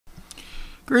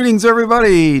Greetings,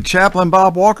 everybody. Chaplain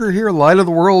Bob Walker here, Light of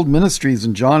the World Ministries.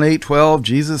 In John 8:12,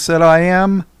 Jesus said, I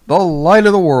am the light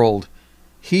of the world.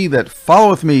 He that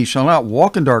followeth me shall not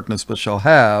walk in darkness, but shall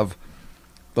have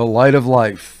the light of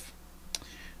life.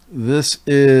 This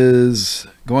is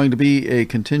going to be a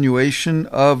continuation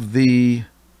of the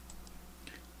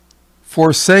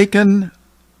Forsaken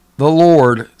the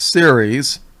Lord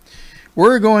series.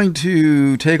 We're going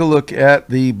to take a look at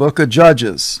the book of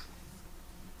Judges.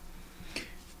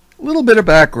 A little bit of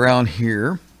background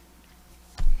here.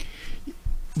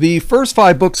 The first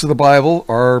 5 books of the Bible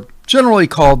are generally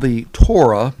called the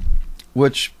Torah,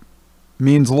 which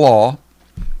means law,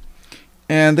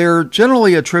 and they're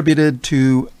generally attributed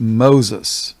to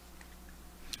Moses.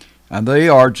 And they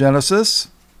are Genesis,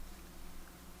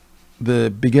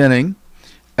 the beginning,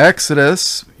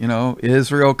 Exodus,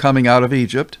 Israel coming out of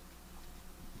Egypt,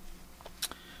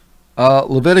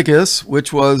 Leviticus,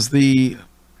 which was the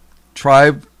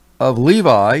tribe of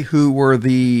Levi, who were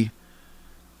the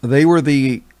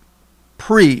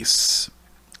priests.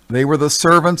 They were the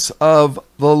servants of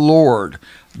the Lord.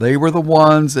 They were the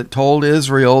ones that told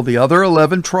Israel, the other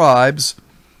 11 tribes,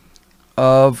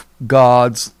 of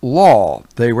God's law.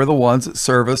 They were the ones that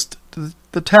serviced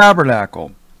the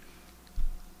tabernacle.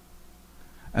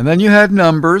 And then you had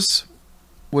Numbers,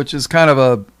 which is kind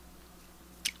of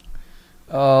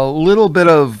a little bit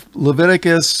of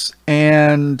Leviticus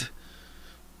and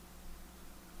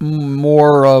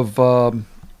more of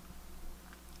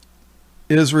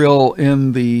Israel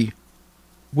in the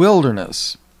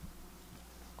wilderness.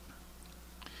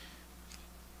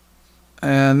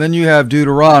 And then you have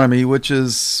Deuteronomy, which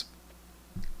is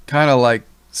kind of like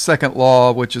second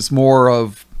law, which is more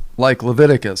of like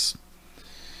Leviticus.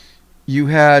 You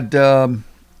had, and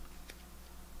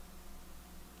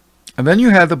then you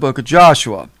had the book of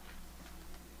Joshua.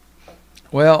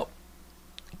 Well,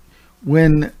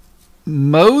 when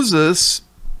Moses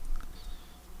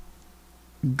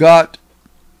got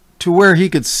to where he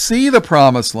could see the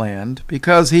promised land,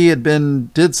 because he had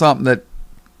did something that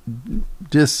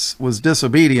was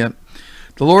disobedient,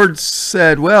 the Lord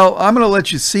said, well, I'm going to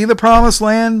let you see the promised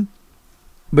land,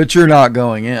 but you're not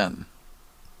going in.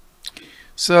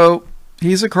 So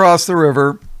he's across the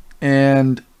river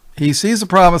and he sees the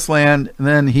promised land, and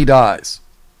then he dies.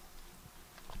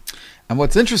 And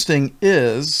what's interesting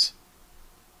is,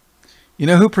 you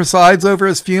know who presides over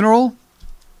his funeral?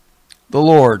 The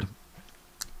Lord.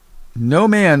 No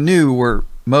man knew where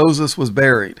Moses was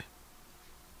buried.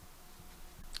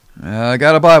 I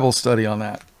got a Bible study on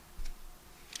that.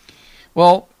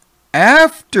 Well,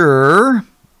 after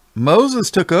Moses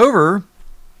took over,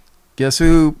 guess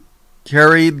who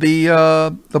carried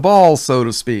the ball, so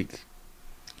to speak?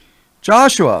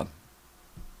 Joshua.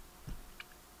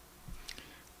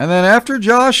 And then after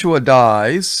Joshua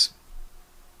dies,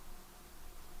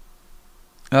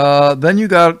 then you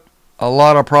got a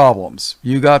lot of problems.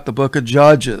 You got the book of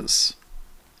Judges.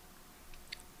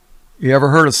 You ever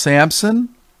heard of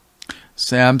Samson?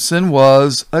 Samson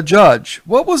was a judge.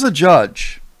 What was a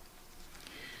judge?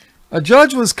 A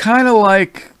judge was kind of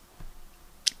like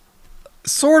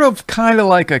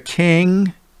a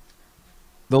king,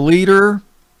 the leader.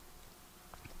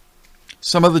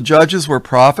 Some of the judges were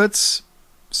prophets.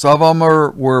 Some of them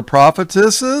were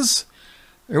prophetesses.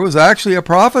 There was actually a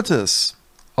prophetess,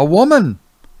 a woman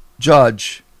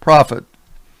judge, prophet.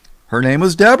 Her name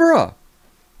was Deborah.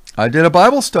 I did a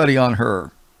Bible study on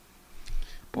her.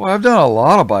 Boy, I've done a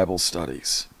lot of Bible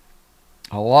studies.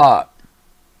 A lot.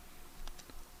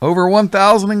 Over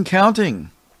 1,000 and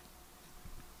counting.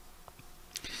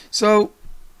 So,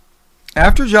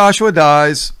 after Joshua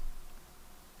dies,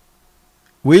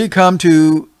 we come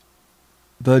to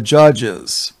the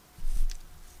Judges.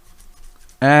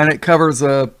 And it covers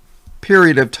a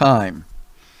period of time.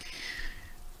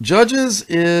 Judges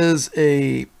is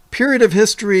a period of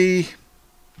history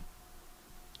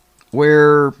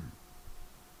where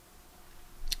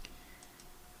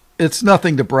it's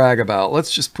nothing to brag about.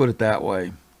 Let's just put it that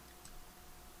way.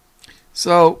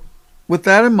 So, with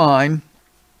that in mind,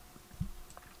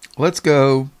 let's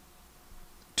go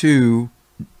to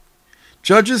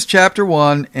Judges chapter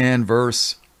 1 and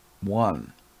verse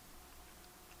 1.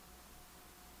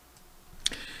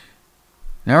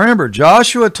 Now remember,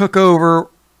 Joshua took over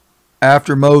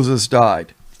after Moses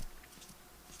died.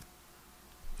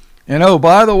 And oh,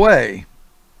 by the way,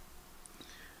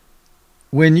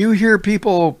 when you hear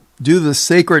people do the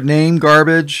sacred name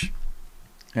garbage,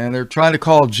 and they're trying to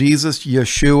call Jesus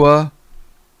Yeshua,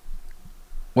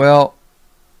 well,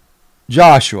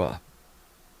 Joshua,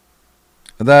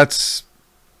 that's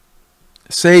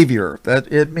Savior. That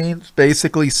it means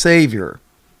basically Savior.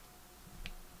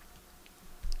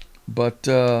 But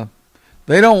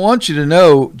they don't want you to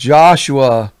know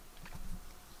Joshua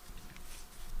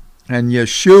and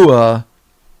Yeshua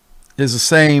is the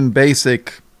same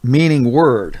basic meaning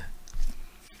word.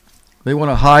 They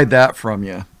want to hide that from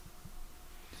you.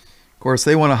 Of course,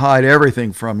 they want to hide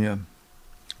everything from you.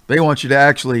 They want you to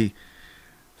actually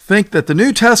think that the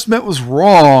New Testament was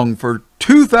wrong for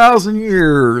 2,000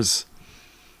 years.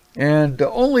 And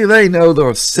only they know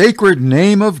the sacred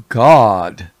name of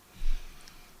God.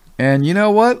 And you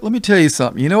know what? Let me tell you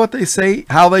something. You know what they say?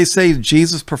 How they say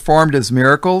Jesus performed his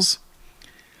miracles?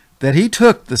 That he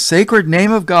took the sacred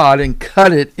name of God and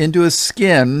cut it into his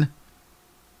skin.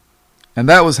 And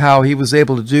that was how he was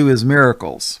able to do his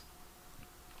miracles.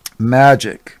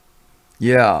 Magic.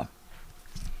 Yeah.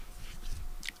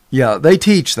 Yeah, they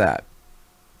teach that.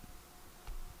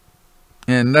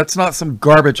 And that's not some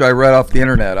garbage I read off the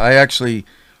internet. I actually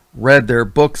read their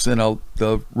books in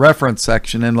the reference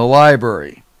section in the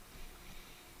library.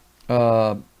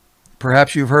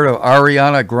 Perhaps you've heard of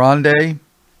Ariana Grande.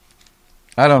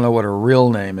 I don't know what her real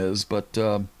name is, but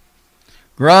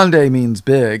Grande means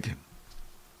big.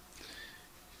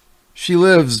 She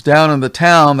lives down in the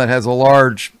town that has a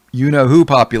large you-know-who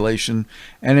population,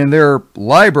 and in their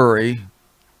library,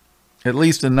 at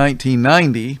least in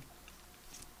 1990,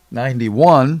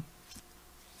 91,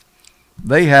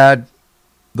 they had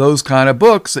those kind of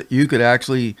books that you could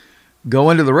actually go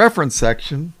into the reference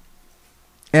section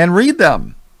and read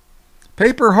them.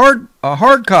 A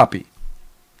hard copy.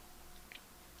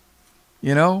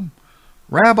 You know,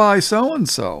 Rabbi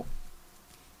so-and-so.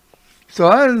 So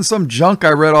that isn't some junk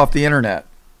I read off the internet.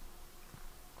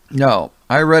 No,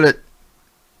 I read it,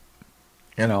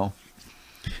 you know.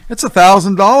 It's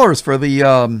 $1,000 for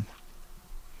the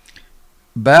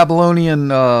Babylonian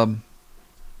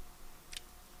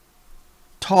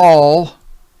tall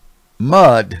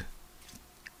mud.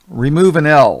 Remove an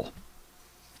L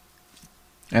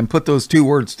and put those two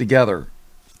words together.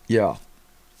 Yeah.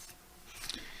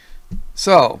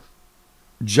 So,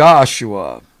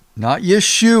 Joshua, not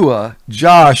Yeshua,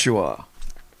 Joshua.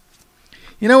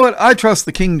 You know what? I trust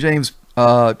the King James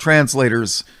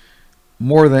translators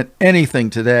more than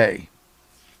anything today.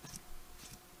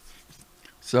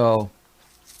 So,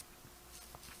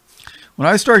 when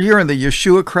I start hearing the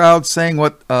Yeshua crowd saying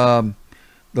what the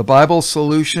Bible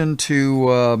solution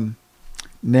to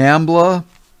NAMBLA,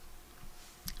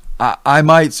 I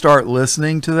might start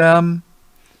listening to them.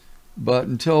 But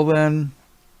until then,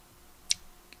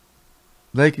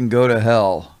 they can go to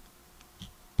hell.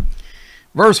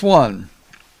 Verse 1.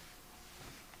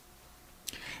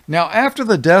 Now after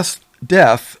the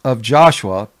death of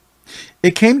Joshua,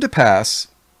 it came to pass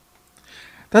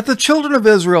that the children of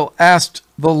Israel asked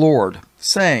the Lord,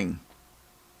 saying,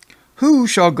 Who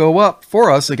shall go up for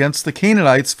us against the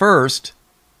Canaanites first,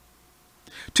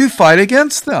 to fight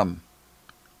against them?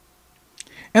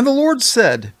 And the Lord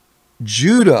said,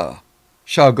 Judah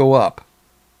shall go up.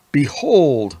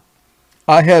 Behold,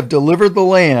 I have delivered the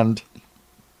land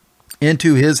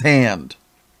into his hand.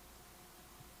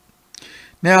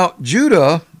 Now,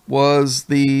 Judah was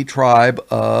the tribe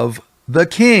of the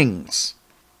kings.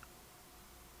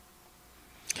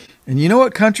 And you know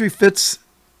what country fits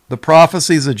the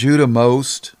prophecies of Judah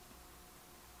most?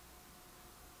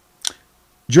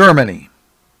 Germany.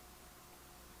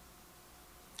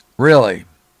 Really?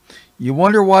 You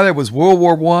wonder why there was World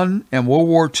War I and World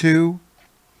War II?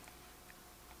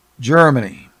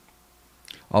 Germany.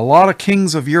 A lot of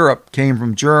kings of Europe came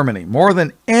from Germany, more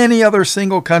than any other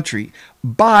single country,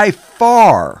 by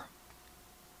far.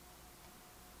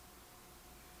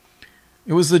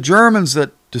 It was the Germans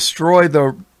that destroyed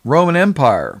the Roman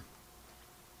Empire.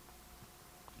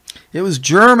 It was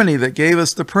Germany that gave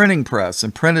us the printing press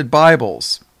and printed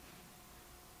Bibles.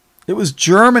 It was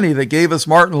Germany that gave us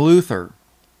Martin Luther.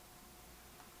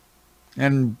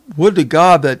 And would to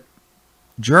God that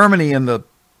Germany in the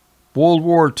World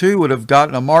War II would have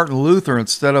gotten a Martin Luther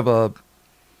instead of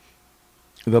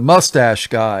the mustache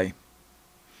guy.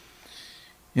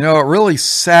 You know, it really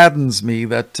saddens me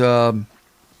that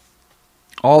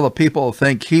all the people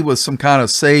think he was some kind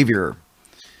of savior.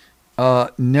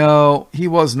 No, he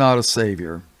was not a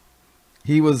savior.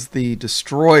 He was the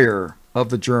destroyer of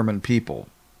the German people.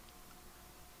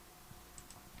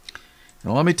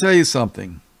 Now let me tell you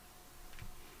something.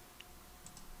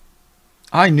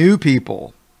 I knew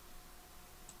people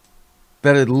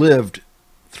that had lived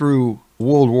through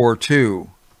World War II.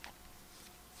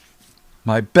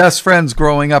 My best friends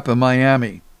growing up in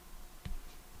Miami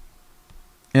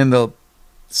in the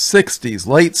 60s,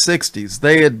 late 60s,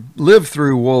 they had lived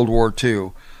through World War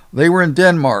II. They were in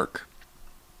Denmark,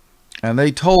 and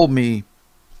they told me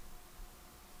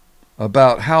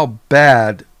about how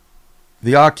bad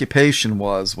the occupation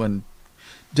was when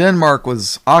Denmark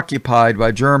was occupied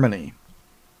by Germany,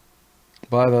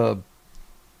 by the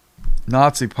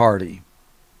Nazi Party.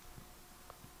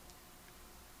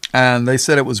 And they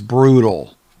said it was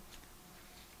brutal.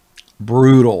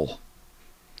 Brutal.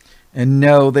 And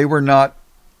no, they were not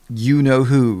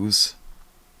you-know-whos.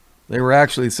 They were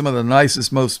actually some of the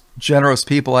nicest, most generous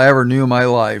people I ever knew in my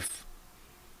life.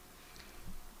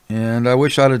 And I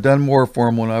wish I'd have done more for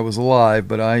them when I was alive,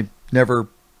 but I never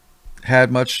had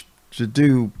much to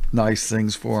do nice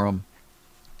things for them.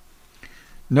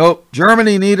 Nope,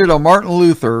 Germany needed a Martin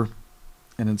Luther,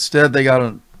 and instead they got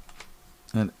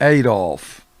an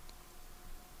Adolf,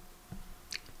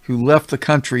 who left the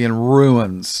country in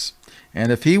ruins.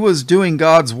 And if he was doing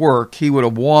God's work, he would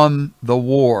have won the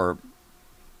war.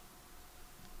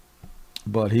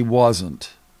 But he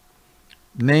wasn't.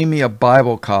 Name me a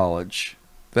Bible college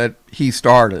that he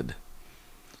started.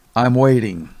 I'm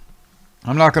waiting.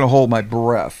 I'm not going to hold my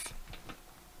breath.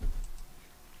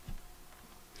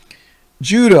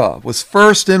 Judah was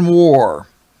first in war.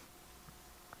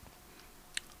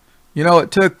 You know, it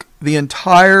took the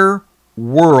entire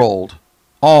world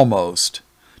almost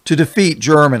to defeat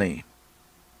Germany.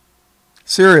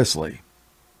 Seriously.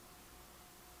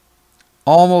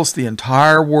 Almost the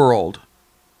entire world,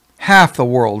 half the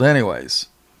world anyways,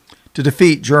 to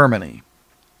defeat Germany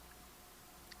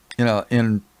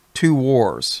in 2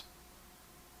 wars.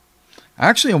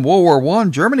 Actually, in World War I,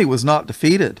 Germany was not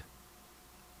defeated.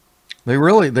 They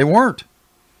weren't.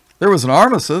 There was an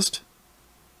armistice,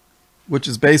 which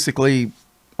is basically,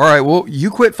 all right, well,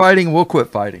 you quit fighting, we'll quit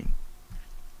fighting.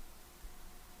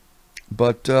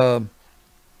 But,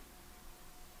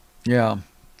 yeah,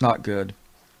 not good.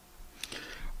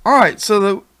 All right,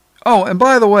 so and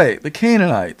by the way, the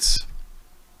Canaanites.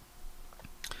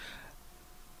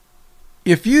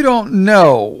 If you don't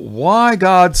know why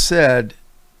God said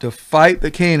to fight the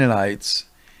Canaanites,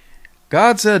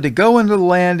 God said to go into the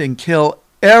land and kill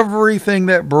everything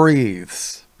that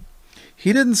breathes.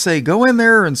 He didn't say go in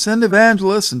there and send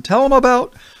evangelists and tell them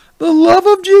about the love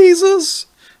of Jesus.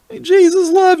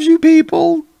 Jesus loves you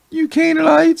people, you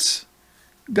Canaanites.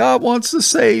 God wants to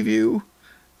save you.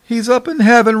 He's up in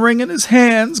heaven wringing his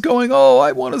hands going, oh,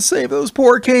 I want to save those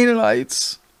poor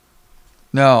Canaanites.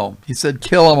 No, he said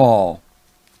kill them all.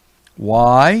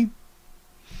 Why?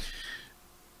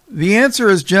 The answer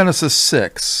is Genesis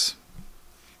 6.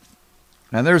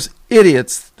 And there's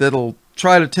idiots that'll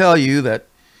try to tell you that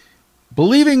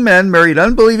believing men married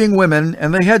unbelieving women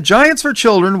and they had giants for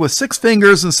children with 6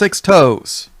 fingers and 6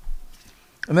 toes.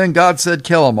 And then God said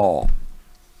kill them all.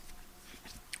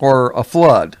 Or a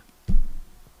flood.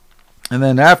 And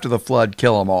then after the flood,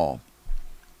 kill them all.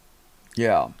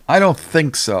 Yeah, I don't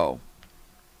think so.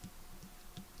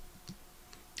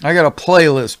 I got a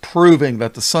playlist proving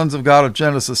that the sons of God of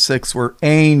Genesis 6 were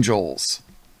angels.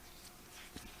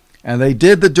 And they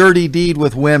did the dirty deed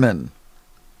with women.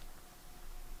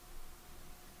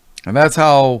 And that's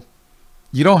how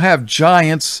you don't have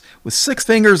giants with 6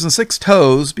 fingers and 6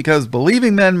 toes because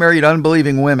believing men married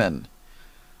unbelieving women.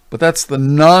 But that's the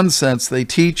nonsense they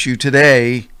teach you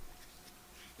today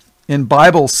in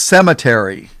Bible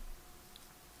cemetery.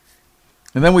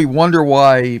 And then we wonder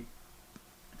why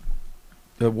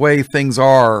the way things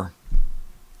are,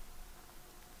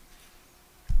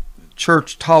 the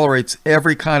church tolerates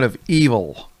every kind of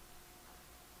evil.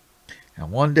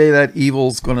 And one day that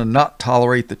evil's going to not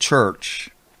tolerate the church.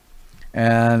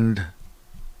 And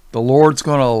the Lord's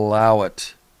going to allow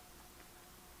it.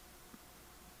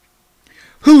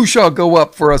 Who shall go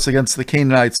up for us against the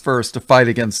Canaanites first to fight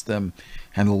against them?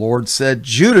 And the Lord said,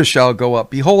 Judah shall go up.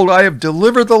 Behold, I have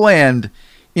delivered the land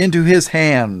into his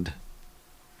hand.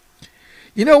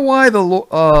 You know why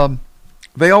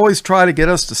they always try to get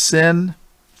us to sin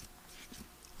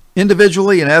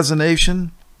individually and as a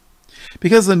nation?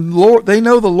 Because they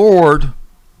know the Lord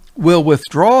will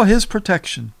withdraw his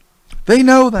protection. They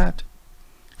know that.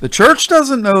 The church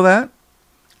doesn't know that.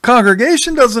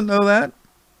 Congregation doesn't know that.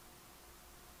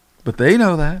 But they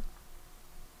know that.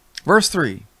 Verse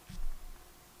 3.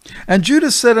 And Judah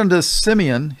said unto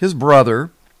Simeon, his brother,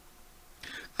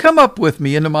 come up with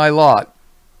me into my lot,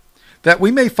 that we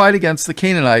may fight against the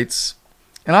Canaanites,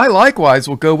 and I likewise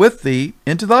will go with thee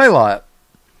into thy lot.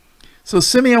 So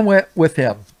Simeon went with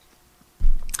him.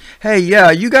 Hey,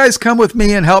 yeah, you guys come with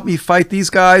me and help me fight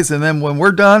these guys, and then when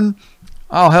we're done,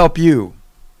 I'll help you.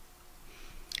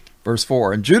 Verse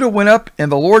 4, and Judah went up,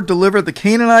 and the Lord delivered the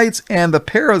Canaanites and the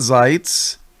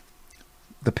Perizzites,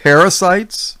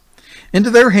 into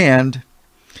their hand,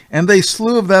 and they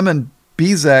slew of them in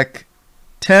Bezek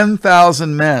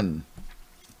 10,000 men.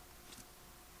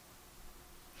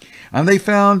 And they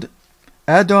found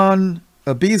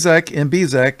Adonibezek in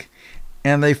Bezek,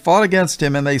 and they fought against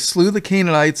him, and they slew the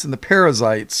Canaanites and the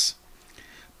Perizzites.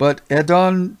 But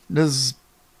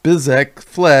Adonibezek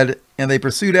fled, and they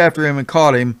pursued after him and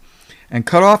caught him, and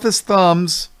cut off his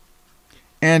thumbs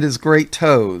and his great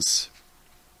toes.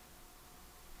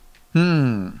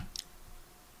 All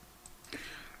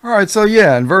right, so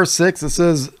yeah, in verse 6 it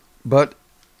says, but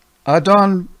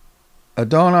Adonibezek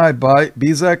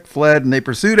fled, and they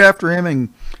pursued after him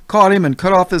and caught him and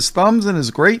cut off his thumbs and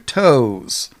his great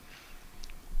toes.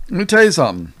 Let me tell you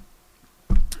something.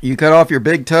 You cut off your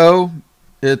big toe,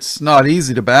 it's not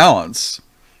easy to balance.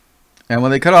 And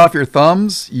when they cut off your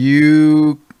thumbs,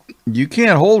 you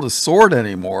can't hold a sword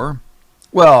anymore.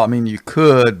 Well, I mean, you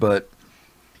could, but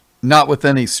not with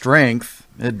any strength.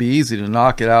 It'd be easy to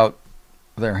knock it out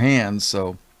of their hands.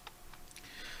 So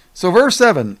verse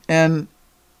 7, and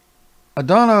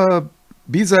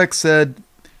Adonibezek said,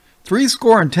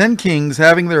 70 kings,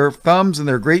 having their thumbs and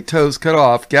their great toes cut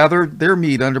off, gathered their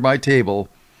meat under my table.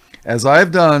 As I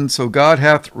have done, so God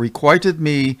hath requited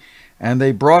me. And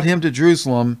they brought him to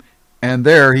Jerusalem, and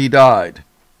there he died.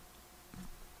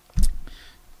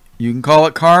 You can call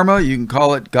it karma. You can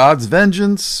call it God's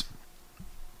vengeance.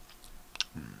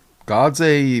 God's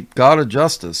a God of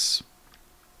justice.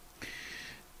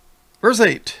 Verse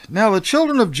 8, now the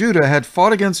children of Judah had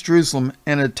fought against Jerusalem,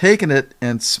 and had taken it,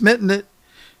 and smitten it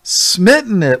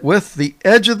with the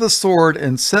edge of the sword,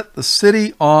 and set the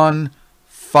city on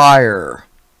fire.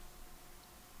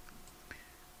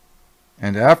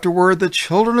 And afterward the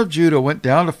children of Judah went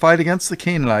down to fight against the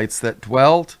Canaanites that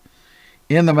dwelt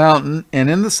in the mountain,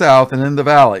 and in the south, and in the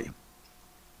valley.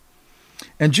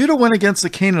 And Judah went against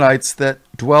the Canaanites that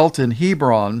dwelt in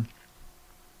Hebron.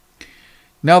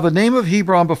 Now the name of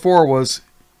Hebron before was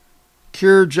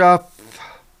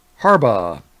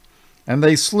Kirjath-Harbah, and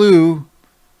they slew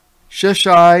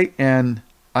Sheshai and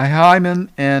Ahiman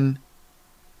and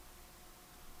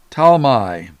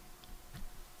Talmai.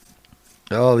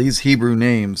 Oh, these Hebrew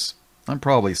names. I'm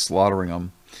probably slaughtering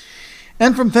them.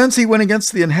 And from thence he went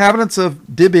against the inhabitants of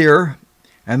Debir,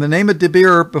 and the name of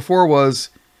Debir before was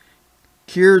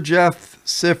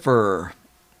Kirjath-Sepher.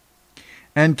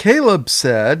 And Caleb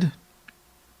said,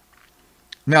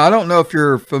 now I don't know if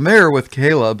you're familiar with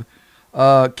Caleb.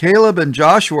 Caleb and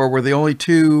Joshua were the only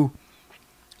two.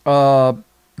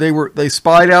 They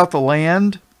spied out the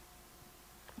land,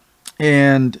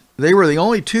 and they were the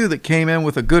only two that came in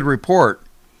with a good report.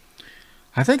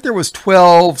 I think there was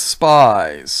 12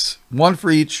 spies, one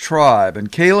for each tribe,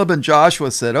 and Caleb and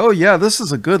Joshua said, oh yeah, this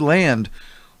is a good land.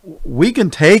 We can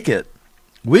take it.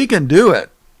 We can do it.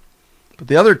 But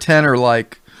the other 10 are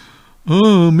like,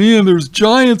 oh man, there's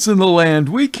giants in the land.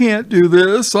 We can't do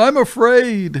this. I'm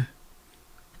afraid.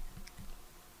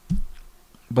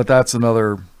 But that's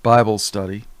another Bible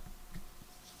study.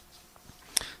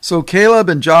 So Caleb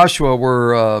and Joshua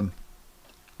were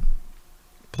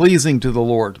pleasing to the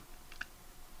Lord.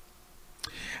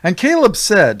 And Caleb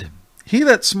said, he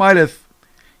that smiteth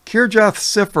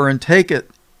Kirjath-Sepher and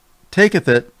taketh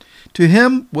it, to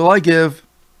him will I give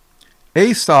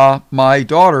Asah my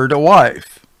daughter to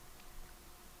wife.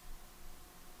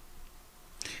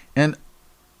 And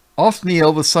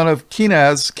Othniel the son of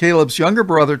Kenaz, Caleb's younger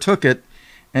brother, took it,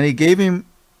 and he gave him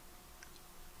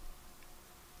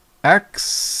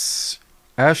Ashsah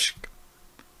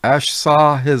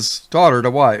his daughter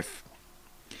to wife.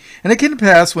 And it came to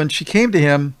pass, when she came to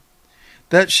him,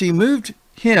 that she moved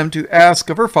him to ask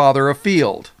of her father a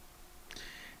field.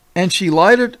 And she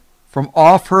lighted from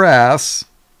off her ass.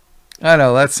 I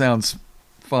know, that sounds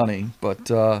funny, but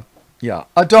yeah,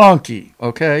 a donkey,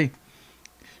 okay?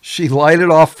 She lighted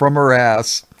off from her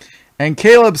ass. And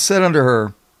Caleb said unto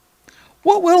her,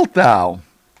 what wilt thou?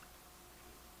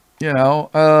 You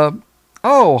know,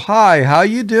 oh, hi, how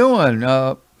you doing?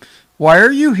 Why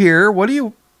are you here?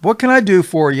 What can I do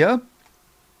for you?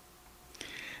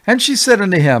 And she said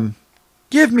unto him,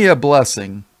 give me a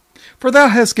blessing, for thou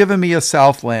hast given me a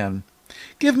southland.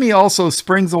 Give me also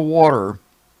springs of water.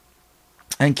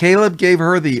 And Caleb gave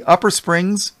her the upper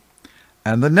springs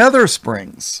and the nether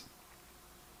springs.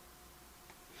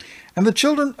 And the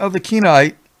children of the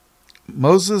Kenite,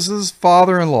 Moses'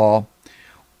 father-in-law,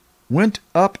 went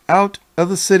up out of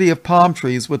the city of palm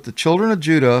trees with the children of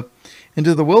Judah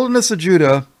into the wilderness of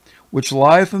Judah, which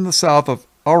lieth in the south of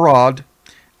Arad,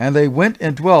 and they went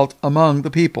and dwelt among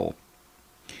the people.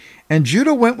 And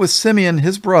Judah went with Simeon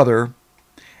his brother,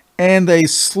 and they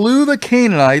slew the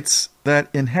Canaanites that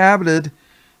inhabited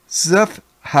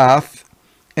Zephath,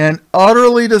 and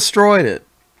utterly destroyed it.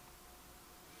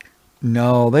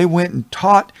 No, they went and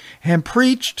taught and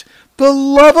preached the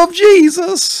love of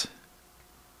Jesus.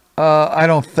 I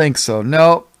don't think so.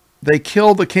 No, they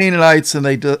killed the Canaanites and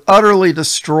they utterly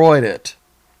destroyed it.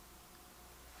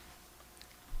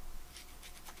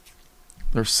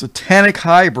 They're satanic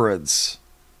hybrids.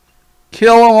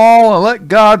 Kill them all and let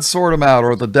God sort them out,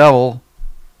 or the devil.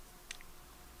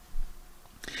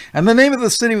 And the name of the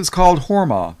city was called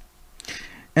Hormah.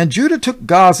 And Judah took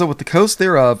Gaza with the coast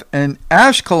thereof, and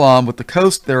Ashkelon with the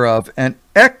coast thereof, and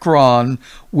Ekron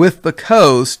with the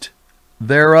coast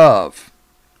thereof.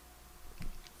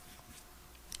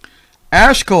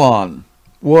 Ashkelon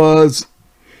was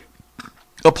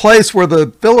a place where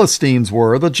the Philistines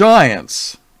were, the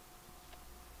giants.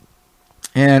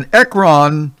 And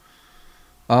Ekron,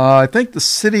 I think the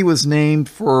city was named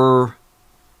for,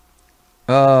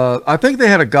 I think they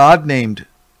had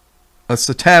a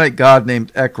satanic god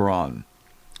named Ekron.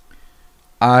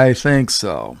 I think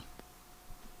so.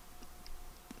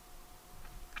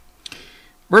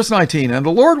 Verse 19, and the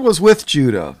Lord was with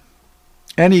Judah,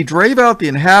 and he drave out the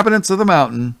inhabitants of the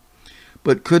mountain,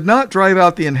 but could not drive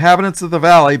out the inhabitants of the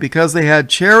valley, because they had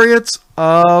chariots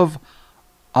of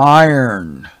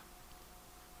iron.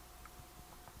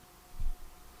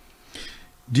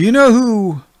 Do you know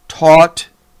who taught,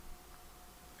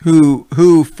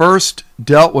 who first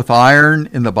dealt with iron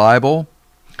in the Bible?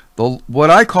 What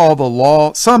I call the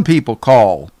law, some people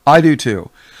call, I do too,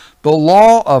 the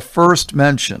law of first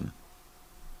mention.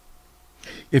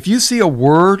 If you see a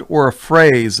word or a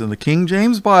phrase in the King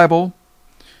James Bible,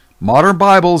 modern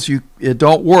Bibles, it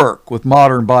don't work with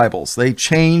modern Bibles. They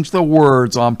change the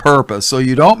words on purpose so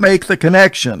you don't make the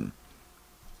connection.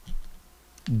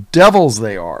 Devils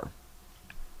they are.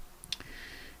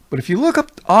 But if you look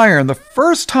up iron, the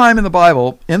first time in the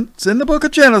Bible, it's in the book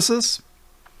of Genesis.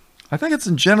 I think it's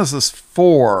in Genesis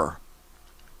 4.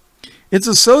 It's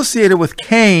associated with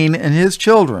Cain and his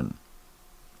children.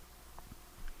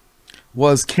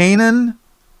 Was Canaan,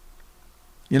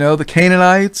 the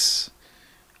Canaanites,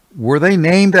 were they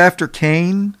named after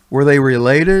Cain? Were they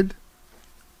related?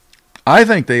 I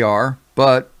think they are,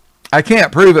 but I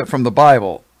can't prove it from the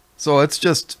Bible. So it's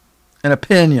just an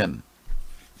opinion.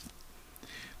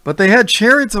 But they had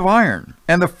chariots of iron.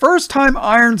 And the first time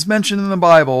iron's mentioned in the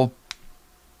Bible,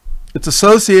 it's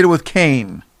associated with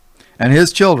Cain and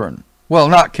his children. Well,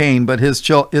 not Cain, but his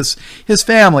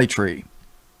family tree.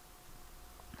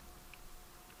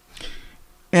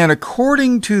 And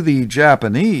according to the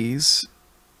Japanese,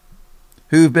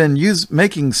 who've been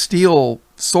making steel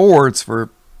swords for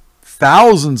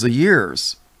thousands of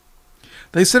years,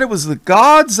 they said it was the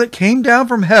gods that came down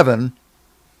from heaven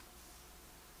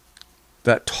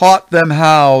that taught them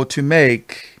how to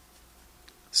make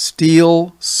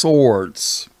steel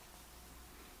swords.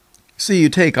 See, you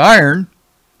take iron,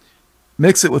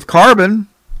 mix it with carbon,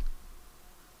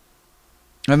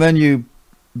 and then you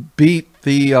beat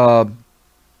the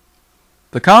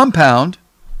compound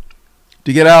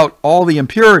to get out all the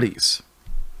impurities.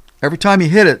 Every time you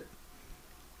hit it,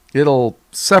 it'll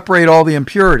separate all the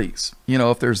impurities.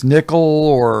 If there's nickel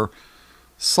or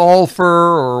sulfur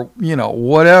or,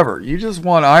 whatever. You just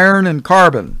want iron and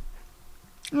carbon.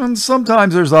 And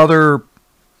sometimes there's other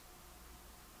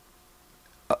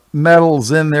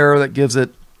metals in there that gives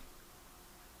it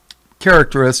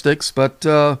characteristics, but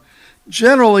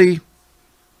generally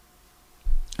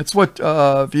it's what,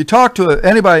 if you talk to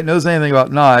anybody that knows anything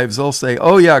about knives, they'll say,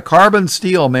 oh yeah, carbon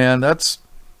steel, man, that's,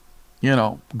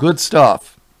 good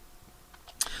stuff.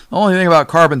 The only thing about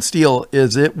carbon steel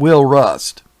is it will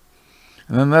rust.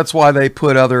 And then that's why they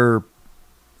put other,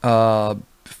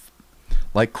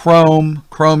 like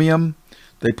chromium,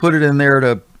 they put it in there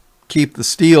to keep the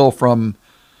steel from,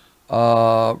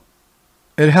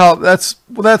 that's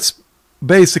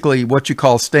basically what you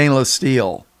call stainless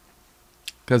steel.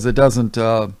 Because it doesn't,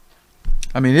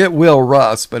 it will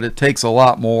rust, but it takes a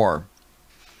lot more.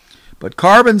 But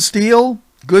carbon steel,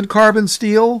 good carbon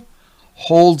steel,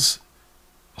 holds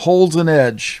an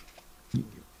edge.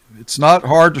 It's not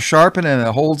hard to sharpen and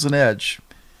it holds an edge.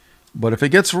 But if it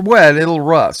gets wet, it'll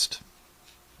rust.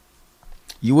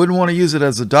 You wouldn't want to use it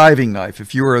as a diving knife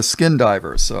if you were a skin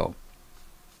diver, so.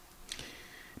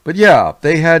 But yeah,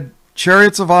 they had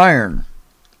chariots of iron.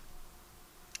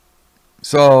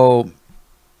 So,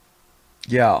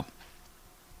 yeah.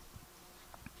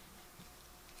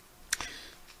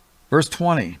 Verse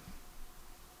 20.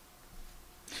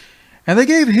 And they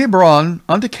gave Hebron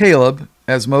unto Caleb,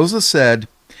 as Moses said,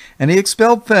 and he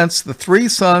expelled thence the 3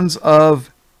 sons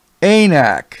of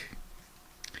Anak.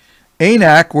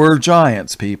 Anak were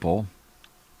giants, people.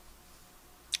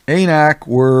 Anak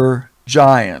were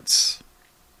giants.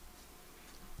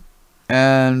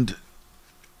 And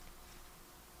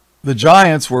the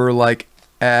giants were like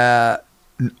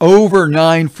over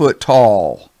 9 foot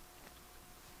tall.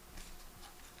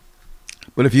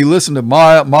 But if you listen to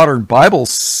Modern Bible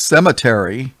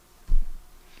Cemetery,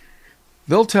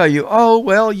 they'll tell you, oh,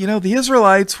 well, you know, the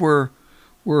Israelites were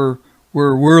like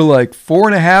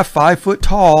 4.5, 5 foot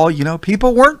tall. You know,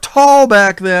 people weren't tall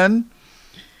back then.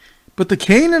 But the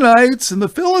Canaanites and the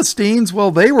Philistines,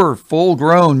 well, they were full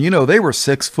grown. You know, they were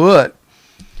 6 foot.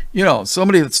 You know,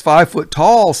 somebody that's 5 foot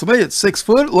tall, somebody that's 6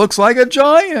 foot looks like a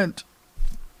giant.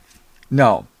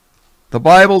 No, the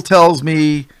Bible tells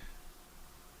me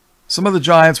some of the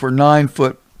giants were 9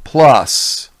 foot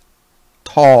plus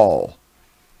tall.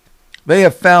 They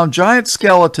have found giant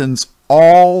skeletons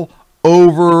all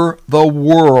over the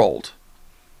world.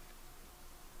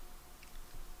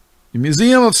 The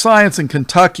Museum of Science in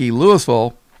Kentucky,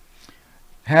 Louisville,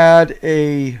 had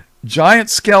a giant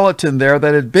skeleton there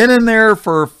that had been in there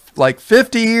for like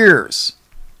 50 years.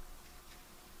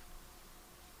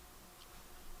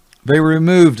 They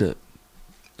removed it.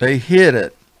 They hid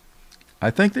it.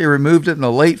 I think they removed it in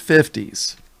the late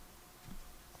 50s.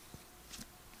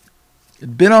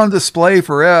 It'd been on display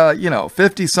for,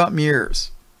 50-something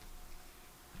years.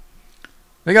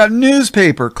 They got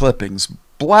newspaper clippings,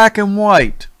 black and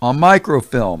white, on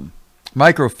microfilm,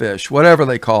 microfiche, whatever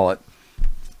they call it.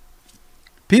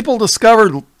 People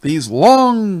discovered these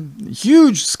long,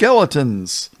 huge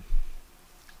skeletons.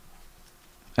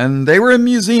 And they were in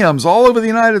museums all over the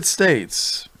United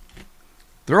States.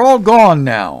 They're all gone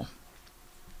now.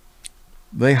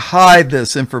 They hide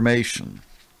this information.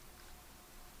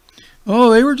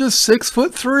 Oh, they were just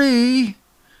 6'3",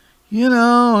 you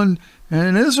know, and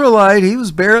an Israelite, he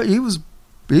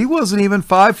wasn't even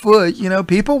 5 foot, you know,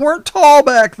 people weren't tall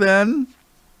back then.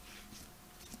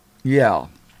 Yeah.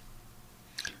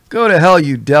 Go to hell,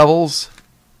 you devils.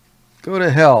 Go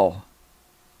to hell.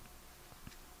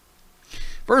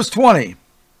 Verse 20.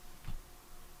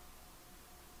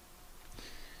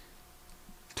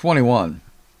 21.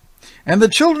 And the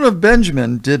children of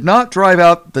Benjamin did not drive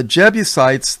out the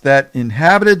Jebusites that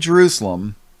inhabited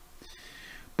Jerusalem,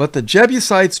 but the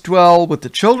Jebusites dwell with the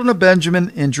children of Benjamin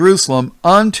in Jerusalem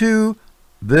unto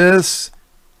this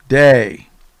day.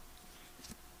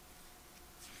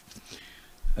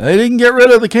 They didn't get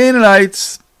rid of the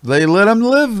Canaanites. They let them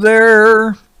live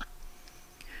there.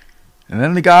 And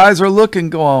then the guys are looking,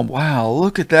 going, wow,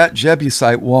 look at that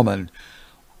Jebusite woman.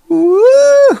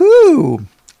 Woo-hoo!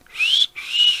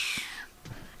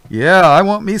 Yeah, I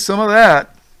want me some of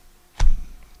that.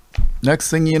 Next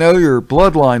thing you know, your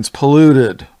bloodline's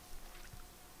polluted.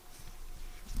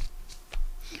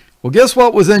 Well, guess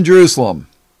what was in Jerusalem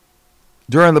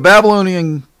during the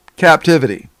Babylonian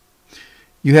captivity?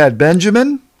 You had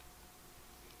Benjamin,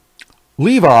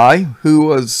 Levi, who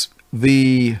was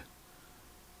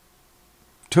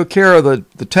took care of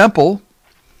the temple,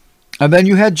 and then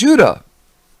you had Judah,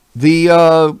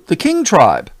 the king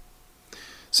tribe.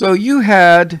 So you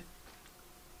had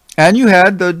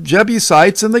the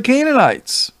Jebusites and the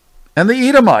Canaanites and the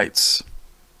Edomites.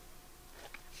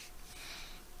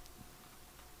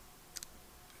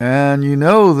 And you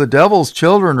know the devil's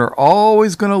children are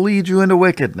always going to lead you into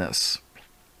wickedness.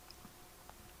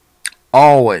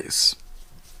 Always.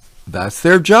 That's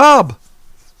their job.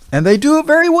 And they do it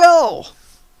very well.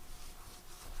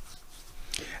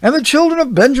 And the children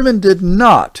of Benjamin did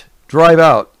not drive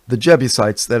out the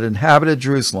Jebusites that inhabited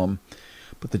Jerusalem,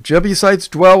 but the Jebusites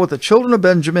dwell with the children of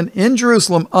Benjamin in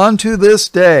Jerusalem unto this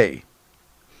day.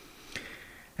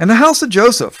 And the house of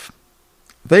Joseph,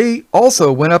 they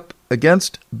also went up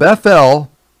against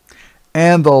Bethel,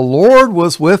 and the Lord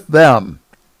was with them.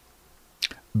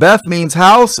 Beth means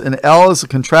house, and El is a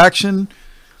contraction,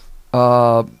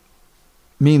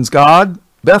 means God.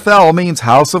 Bethel means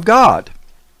house of God.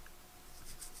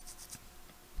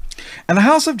 And the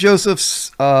house of Joseph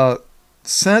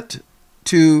sent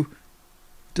to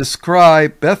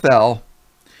describe Bethel.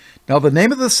 Now the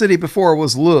name of the city before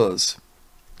was Luz.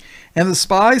 And the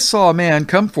spies saw a man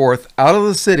come forth out of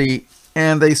the city,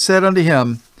 and they said unto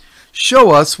him,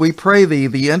 Show us, we pray thee,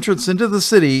 the entrance into the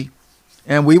city,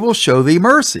 and we will show thee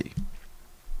mercy.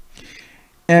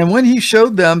 And when he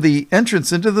showed them the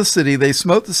entrance into the city, they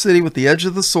smote the city with the edge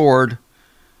of the sword,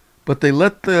 but they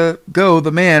let go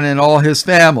the man and all his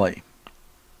family.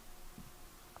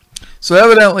 So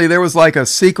evidently there was like a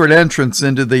secret entrance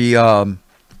into the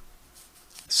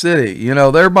city. You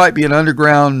know, there might be an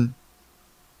underground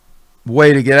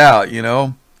way to get out, you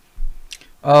know.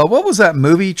 What was that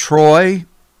movie, Troy?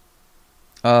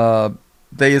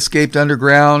 They escaped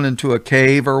underground into a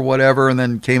cave or whatever and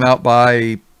then came out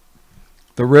by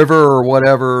the river or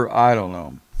whatever. I don't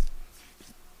know.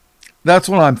 That's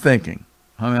what I'm thinking.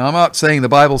 I mean, I'm not saying the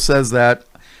Bible says that.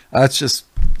 That's just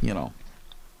you know.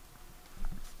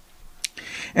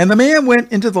 And the man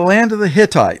went into the land of the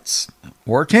Hittites,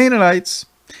 or Canaanites,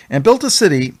 and built a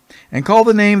city, and called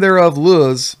the name thereof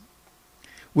Luz,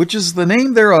 which is the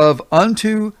name thereof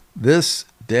unto this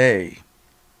day.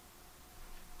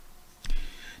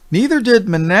 Neither did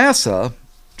Manasseh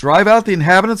drive out the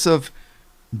inhabitants of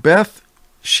Beth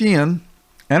Shean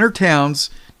and her towns,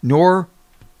 nor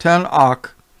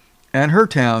Tanakh and her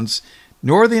towns,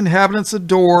 nor the inhabitants of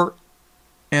Dor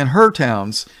and her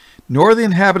towns, nor the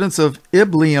inhabitants of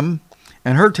Ibleam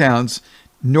and her towns,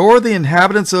 nor the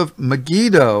inhabitants of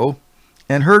Megiddo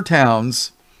and her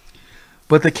towns,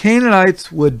 but the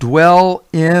Canaanites would dwell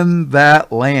in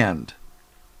that land.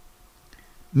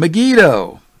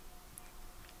 Megiddo.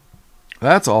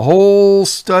 That's a whole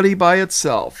study by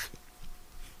itself.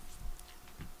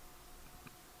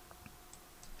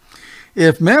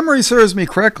 If memory serves me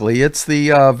correctly, it's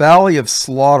the Valley of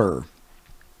Slaughter.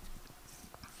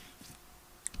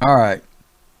 All right.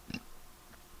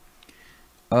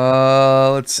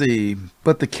 Let's see.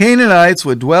 But the Canaanites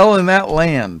would dwell in that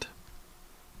land.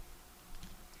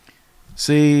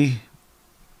 See,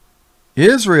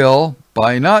 Israel,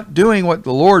 by not doing what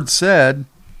the Lord said,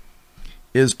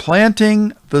 is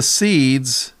planting the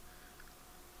seeds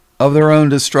of their own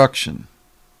destruction.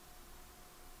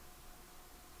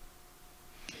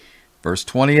 Verse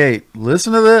 28,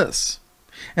 listen to this.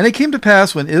 And it came to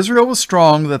pass when Israel was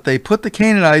strong that they put the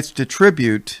Canaanites to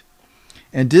tribute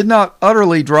and did not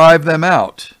utterly drive them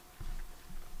out.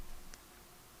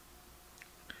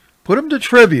 Put them to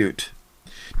tribute.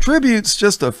 Tribute's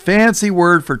just a fancy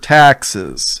word for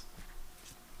taxes.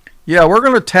 Yeah, we're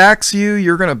going to tax you.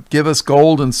 You're going to give us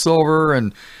gold and silver,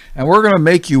 and we're going to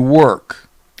make you work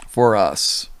for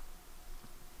us.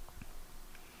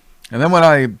 And then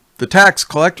when the tax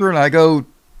collector, and I go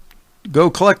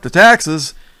collect the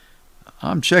taxes,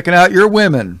 I'm checking out your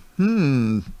women.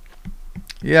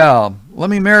 Yeah, let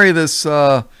me marry this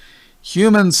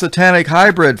human satanic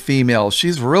hybrid female.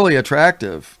 She's really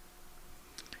attractive.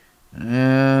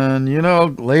 And, you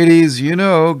know, ladies, you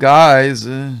know, guys,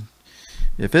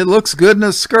 if it looks good in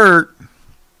a skirt,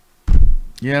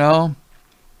 you know,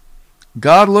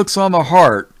 God looks on the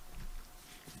heart.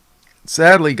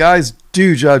 Sadly, guys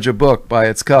do judge a book by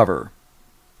its cover.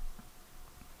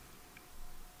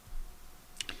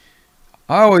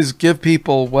 I always give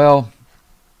people, well,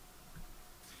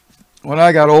 when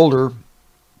I got older,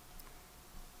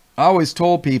 I always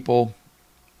told people,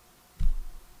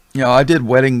 you know, I did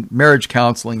marriage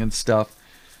counseling and stuff.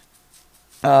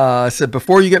 I said,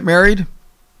 before you get married,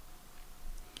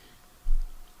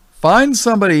 find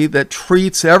somebody that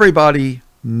treats everybody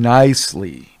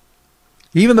nicely.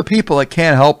 Even the people that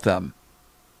can't help them.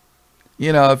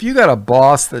 You know, if you got a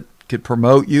boss that could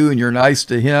promote you and you're nice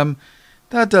to him,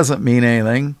 that doesn't mean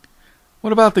anything.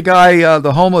 What about the guy,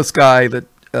 the homeless guy that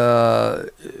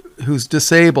who's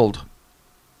disabled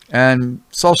and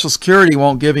Social Security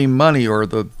won't give him money, or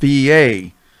the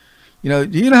VA? You know,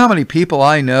 do you know how many people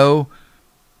I know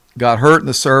got hurt in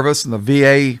the service and the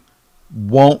VA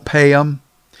won't pay them?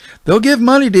 They'll give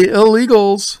money to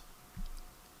illegals,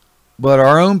 but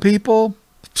our own people,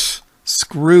 pfft,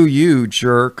 screw you,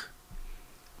 jerk.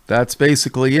 That's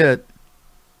basically it.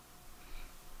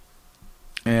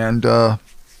 And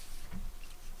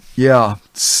yeah,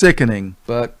 sickening.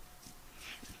 But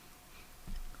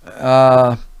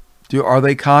are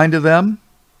they kind to them?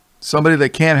 Somebody that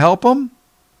can't help them?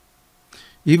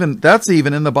 That's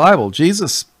even in the Bible.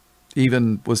 Jesus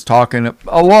even was talking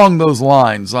along those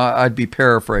lines. I'd be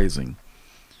paraphrasing.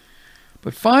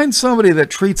 But find somebody that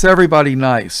treats everybody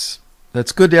nice.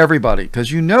 That's good to everybody,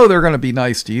 because you know they're going to be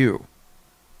nice to you.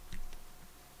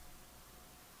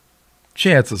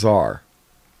 Chances are.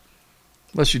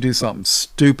 Unless you do something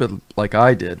stupid like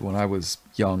I did when I was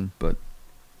young. But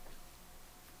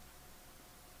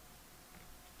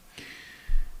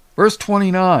verse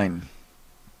 29.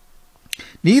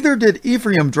 Neither did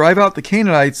Ephraim drive out the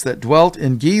Canaanites that dwelt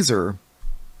in Gezer.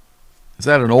 Is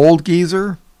that an old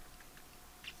Gezer?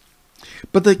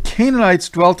 But the Canaanites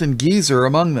dwelt in Gezer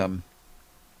among them.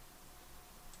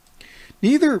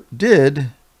 Neither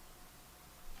did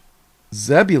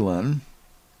Zebulun.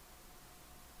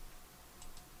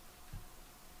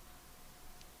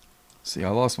 See, I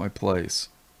lost my place.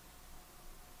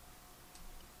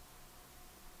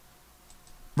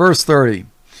 Verse 30.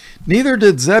 Neither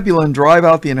did Zebulun drive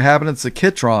out the inhabitants of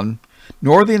Kitron,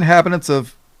 nor the inhabitants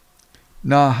of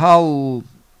Nahalal,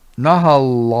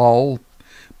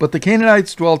 but the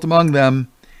Canaanites dwelt among them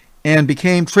and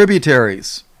became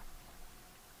tributaries.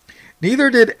 Neither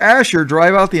did Asher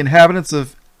drive out the inhabitants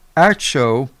of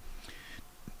Achsho,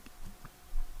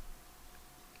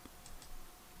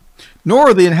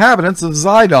 nor the inhabitants of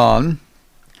Zidon,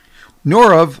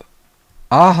 nor of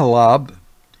Ahlab,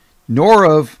 nor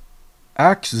of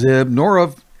Achzib, nor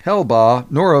of Helbah,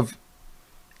 nor of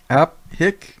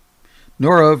Aphik,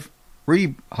 nor of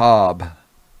Rehob.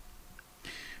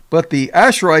 But the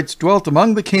Asherites dwelt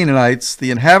among the Canaanites,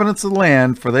 the inhabitants of the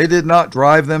land, for they did not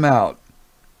drive them out.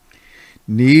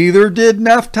 Neither did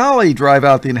Naphtali drive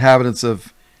out the inhabitants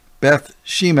of Beth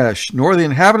Shemesh, nor the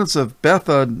inhabitants of Beth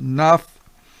Anaph,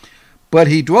 but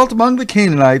he dwelt among the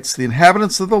Canaanites, the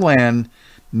inhabitants of the land.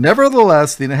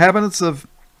 Nevertheless, the inhabitants of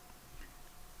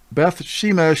Beth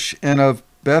Shemesh and of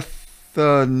Beth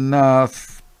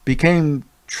Anaph became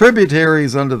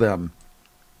tributaries unto them.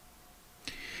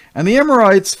 And the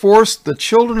Amorites forced the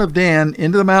children of Dan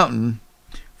into the mountain,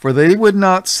 for they would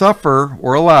not suffer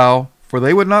them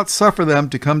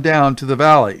to come down to the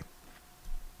valley.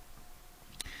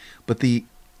 But the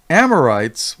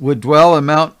Amorites would dwell in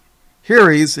Mount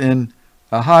Heres, in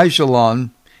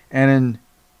Ahijalon, and in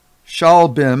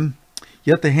Shalbim.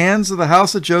 Yet the hands of the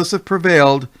house of Joseph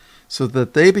prevailed, so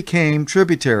that they became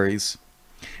tributaries.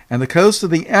 And the coast of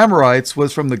the Amorites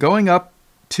was from the going up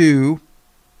to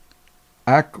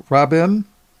Akrabim,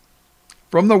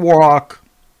 from the rock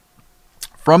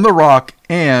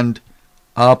and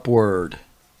upward.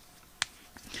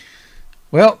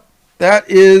 Well, that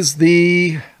is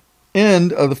the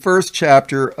end of the first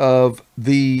chapter of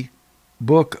the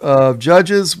book of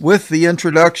Judges with the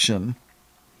introduction.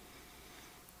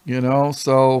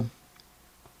 So,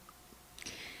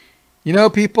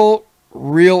 people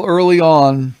real early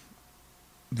on,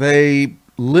 they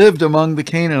lived among the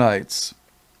Canaanites.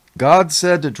 God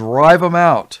said to drive them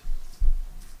out.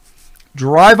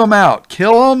 Drive them out.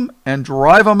 Kill them and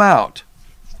drive them out.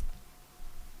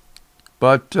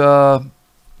 But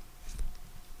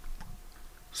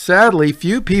sadly,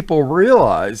 few people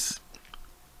realize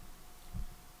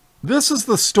this is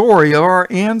the story of our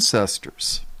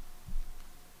ancestors.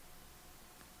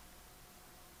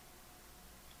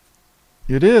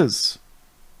 It is.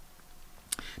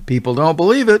 People don't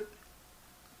believe it.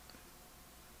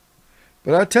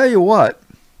 But I tell you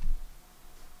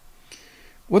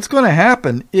what's going to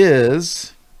happen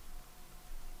is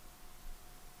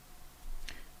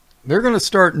they're going to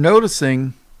start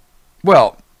noticing,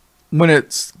 when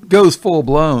it goes full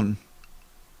blown,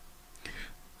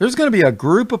 there's going to be a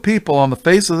group of people on the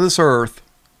face of this earth.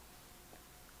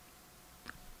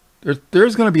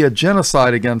 There's going to be a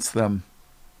genocide against them.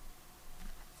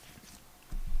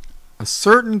 A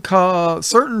certain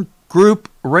group,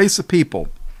 race of people.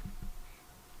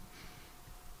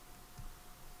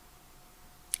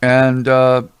 And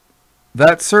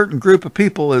that certain group of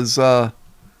people is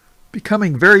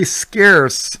becoming very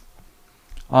scarce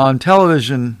on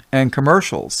television and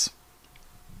commercials.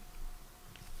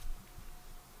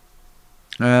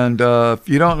 And if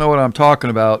you don't know what I'm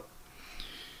talking about,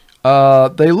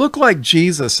 they look like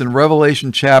Jesus in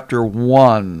Revelation chapter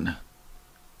 1.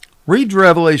 Read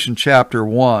Revelation chapter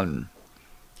 1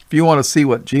 if you want to see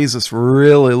what Jesus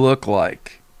really looked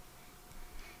like.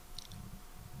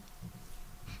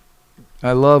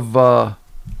 I love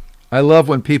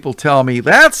when people tell me,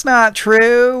 that's not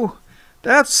true.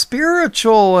 That's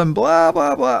spiritual and blah,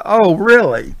 blah, blah. Oh,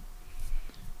 really?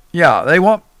 Yeah, they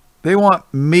want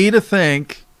me to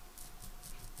think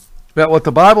that what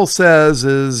the Bible says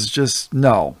is just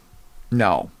no.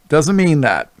 Doesn't mean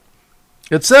that.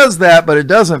 It says that, but it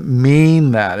doesn't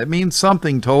mean that. It means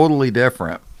something totally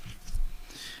different.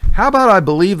 How about I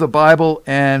believe the Bible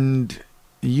and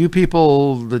you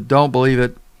people that don't believe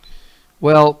it,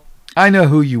 well, I know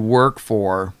who you work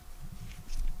for.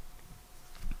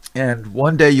 And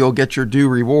one day you'll get your due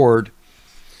reward.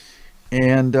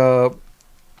 And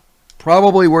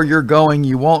probably where you're going,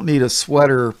 you won't need a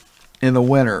sweater in the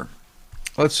winter.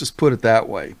 Let's just put it that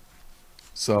way.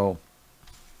 So,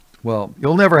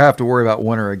 you'll never have to worry about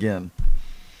winter again.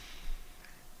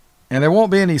 And there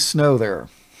won't be any snow there.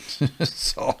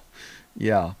 So,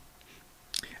 yeah.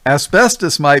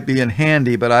 Asbestos might be in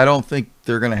handy, but I don't think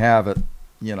they're going to have it,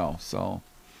 so.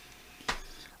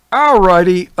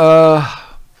 Alrighty.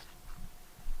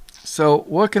 So,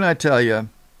 what can I tell you?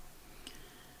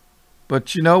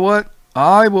 But you know what?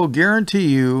 I will guarantee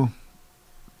you.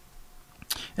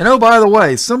 And oh, by the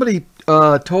way, somebody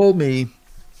told me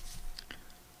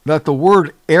that the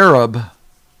word Arab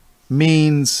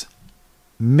means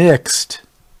mixed.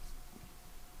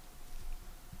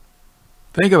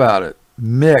 Think about it.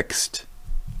 Mixed.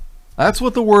 That's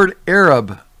what the word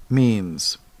Arab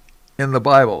means in the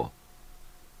Bible.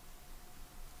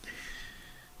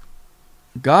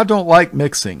 God don't like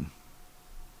mixing.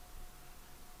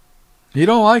 He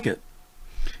don't like it.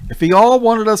 If he all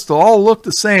wanted us to all look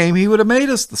the same, he would have made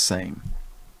us the same.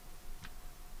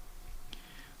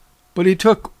 But he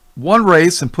took one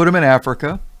race and put him in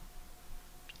Africa.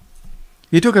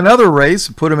 He took another race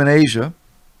and put him in Asia.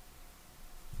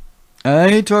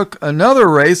 And he took another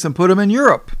race and put him in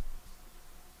Europe.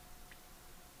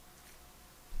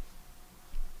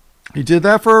 He did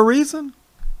that for a reason.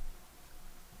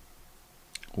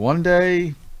 One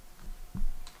day,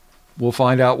 we'll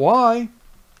find out why.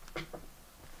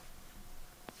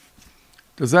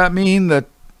 Does that mean that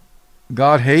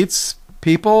God hates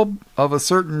people of a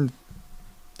certain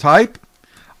type?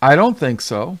 I don't think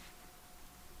so.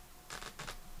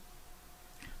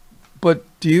 But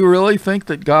do you really think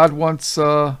that God wants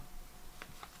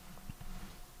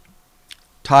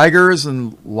tigers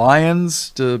and lions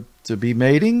to be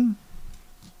mating?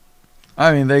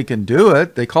 I mean, they can do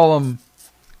it. They call them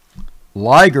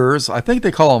ligers. I think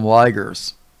they call them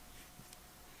ligers.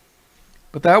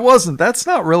 But that's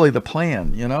not really the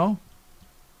plan, you know?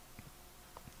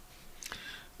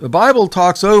 The Bible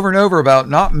talks over and over about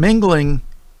not mingling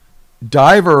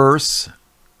diverse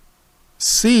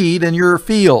seed in your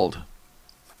field.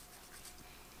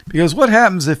 Because what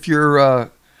happens if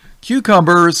your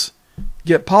cucumbers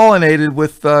get pollinated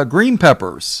with green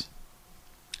peppers?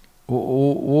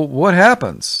 What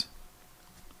happens?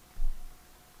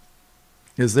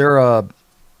 Is there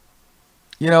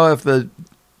if the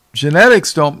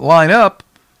genetics don't line up,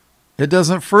 it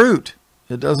doesn't fruit.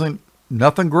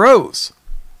 Nothing grows.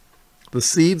 The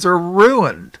seeds are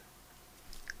ruined.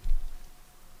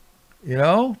 You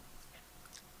know?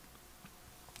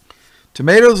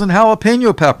 Tomatoes and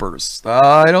jalapeno peppers.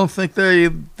 I don't think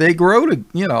they grow to,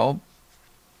 you know.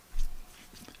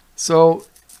 So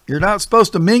you're not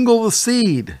supposed to mingle the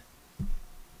seed.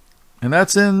 And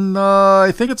that's in,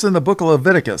 I think it's in the book of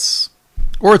Leviticus.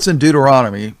 Or it's in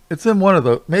Deuteronomy. It's in one of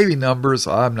the, maybe Numbers,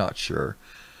 I'm not sure.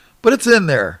 But it's in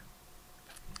there.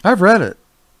 I've read it.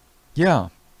 Yeah.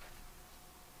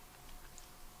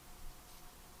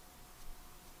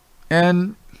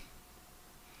 And,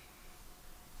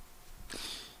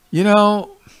 you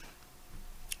know,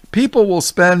 people will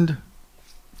spend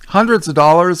hundreds of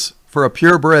dollars for a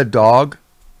purebred dog.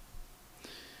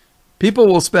 People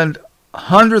will spend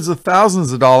hundreds of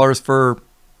thousands of dollars for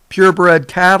purebred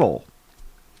cattle.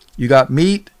 You got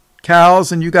meat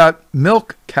cows and you got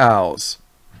milk cows.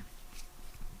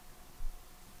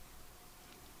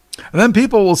 And then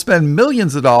people will spend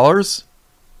millions of dollars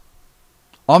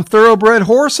on thoroughbred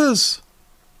horses.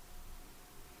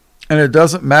 And it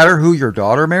doesn't matter who your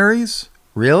daughter marries?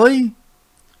 Really?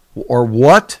 Or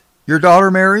what your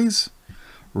daughter marries?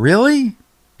 Really?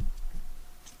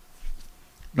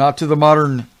 Not to the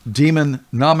modern demon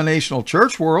nominational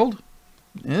church world.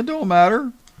 It don't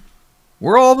matter.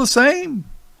 We're all the same.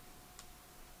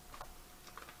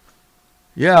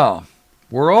 Yeah,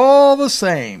 we're all the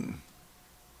same.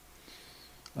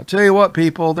 I'll tell you what,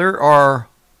 people, there are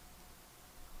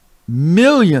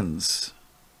millions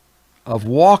of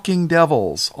walking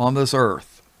devils on this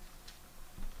earth.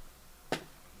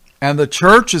 And the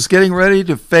church is getting ready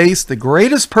to face the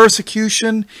greatest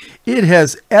persecution it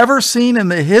has ever seen in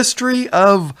the history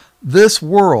of this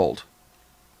world.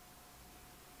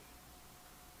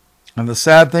 And the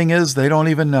sad thing is, they don't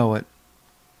even know it.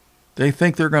 They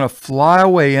think they're going to fly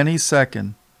away any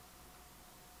second.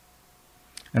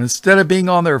 And instead of being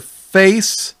on their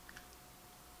face,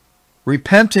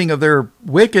 repenting of their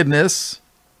wickedness,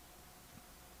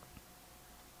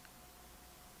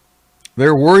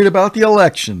 they're worried about the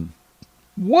election.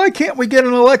 Why can't we get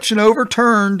an election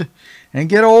overturned and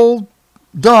get old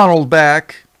Donald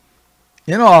back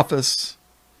in office?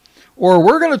 Or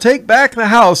we're going to take back the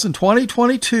House in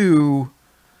 2022.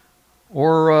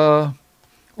 Or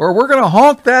we're going to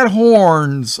honk that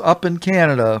horns up in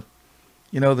Canada.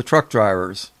 You know, the truck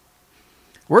drivers.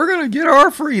 We're going to get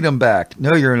our freedom back.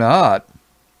 No, you're not.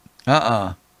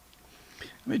 Let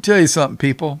me tell you something,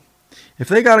 people. If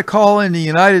they got to call in the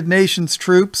United Nations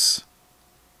troops,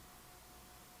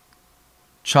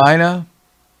 China,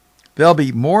 they'll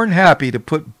be more than happy to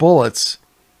put bullets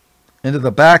into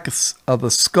the backs of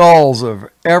the skulls of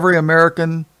every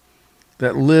American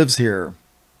that lives here.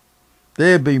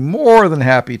 They'd be more than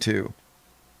happy to.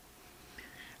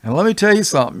 And let me tell you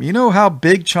something. You know how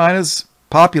big China's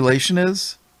population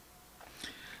is?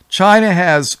 China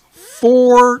has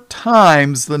 4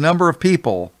 times the number of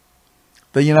people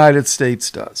the United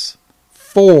States does.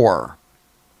 4.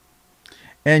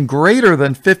 And greater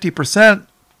than 50%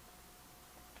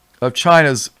 of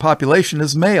China's population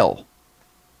is male.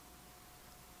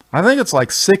 I think it's like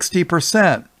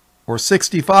 60% or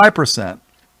 65%.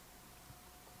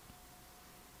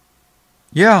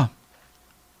 Yeah.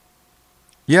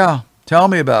 Yeah, tell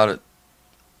me about it.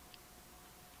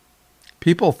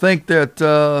 People think that,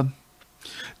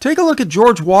 take a look at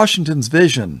George Washington's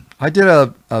vision. I did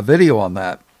a video on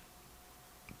that.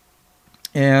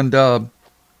 And the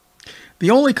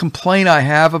only complaint I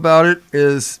have about it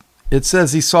is it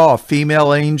says he saw a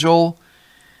female angel.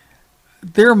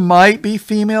 There might be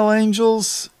female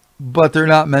angels, but they're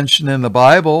not mentioned in the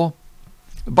Bible.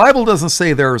 The Bible doesn't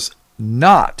say there's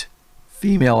not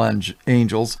female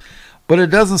angels, but it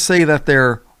doesn't say that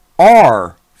there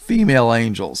are female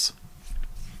angels.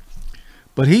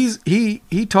 But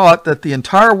he taught that the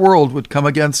entire world would come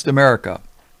against America.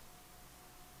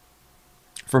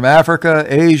 From Africa,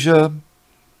 Asia,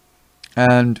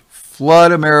 and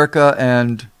flood America,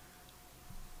 and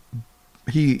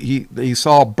he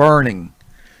saw burning.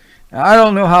 Now, I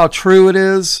don't know how true it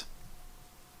is,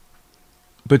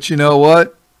 but you know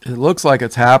what? It looks like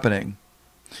it's happening.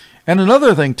 And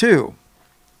another thing too,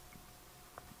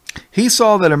 he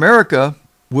saw that America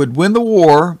would win the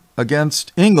war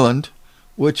against England,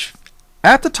 which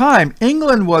at the time,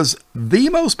 England was the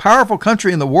most powerful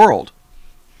country in the world.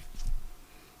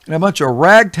 And a bunch of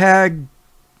ragtag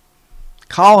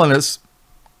colonists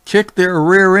kicked their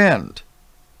rear end.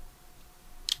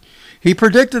 He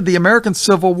predicted the American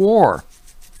Civil War.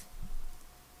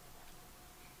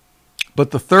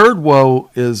 But the third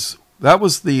woe that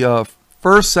was the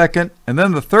first, second, and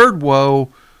then the third woe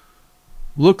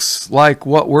looks like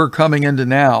what we're coming into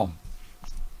now.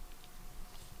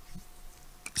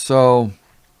 So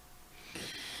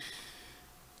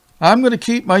I'm going to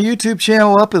keep my YouTube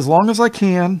channel up as long as I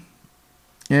can.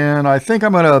 And I think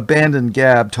I'm going to abandon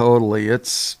Gab totally.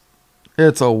 It's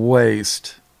a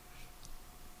waste.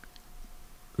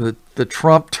 The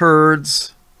Trump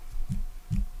turds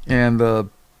and the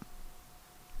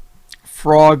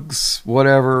frogs,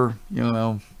 whatever,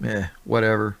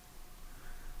 whatever.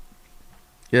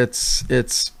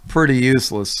 It's pretty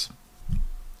useless.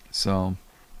 So,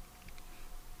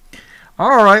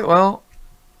 all right, well,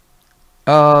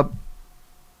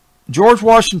 George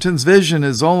Washington's vision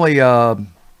is only, I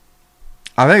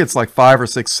think it's like 5 or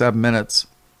 6, 7 minutes.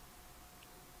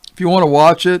 If you want to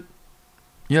watch it,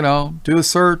 do a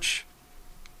search.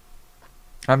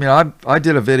 I mean, I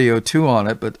did a video too on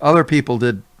it, but other people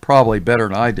did probably better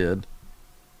than I did.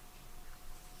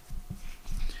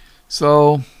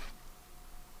 So,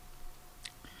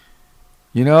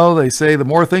 they say the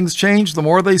more things change, the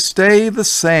more they stay the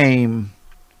same.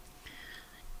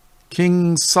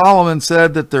 King Solomon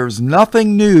said that there's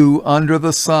nothing new under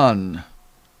the sun.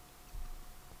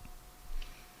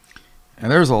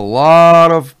 And there's a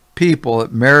lot of people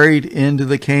that married into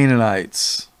the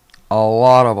Canaanites. A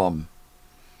lot of them.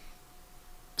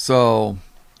 So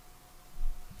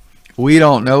we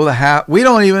don't know we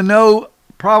don't even know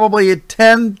probably a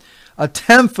tenth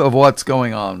of what's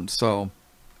going on. So,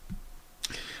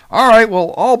 all right,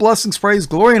 well, all blessings, praise,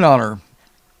 glory, and honor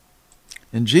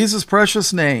in Jesus'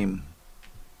 precious name.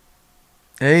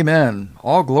 Amen.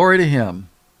 All glory to him.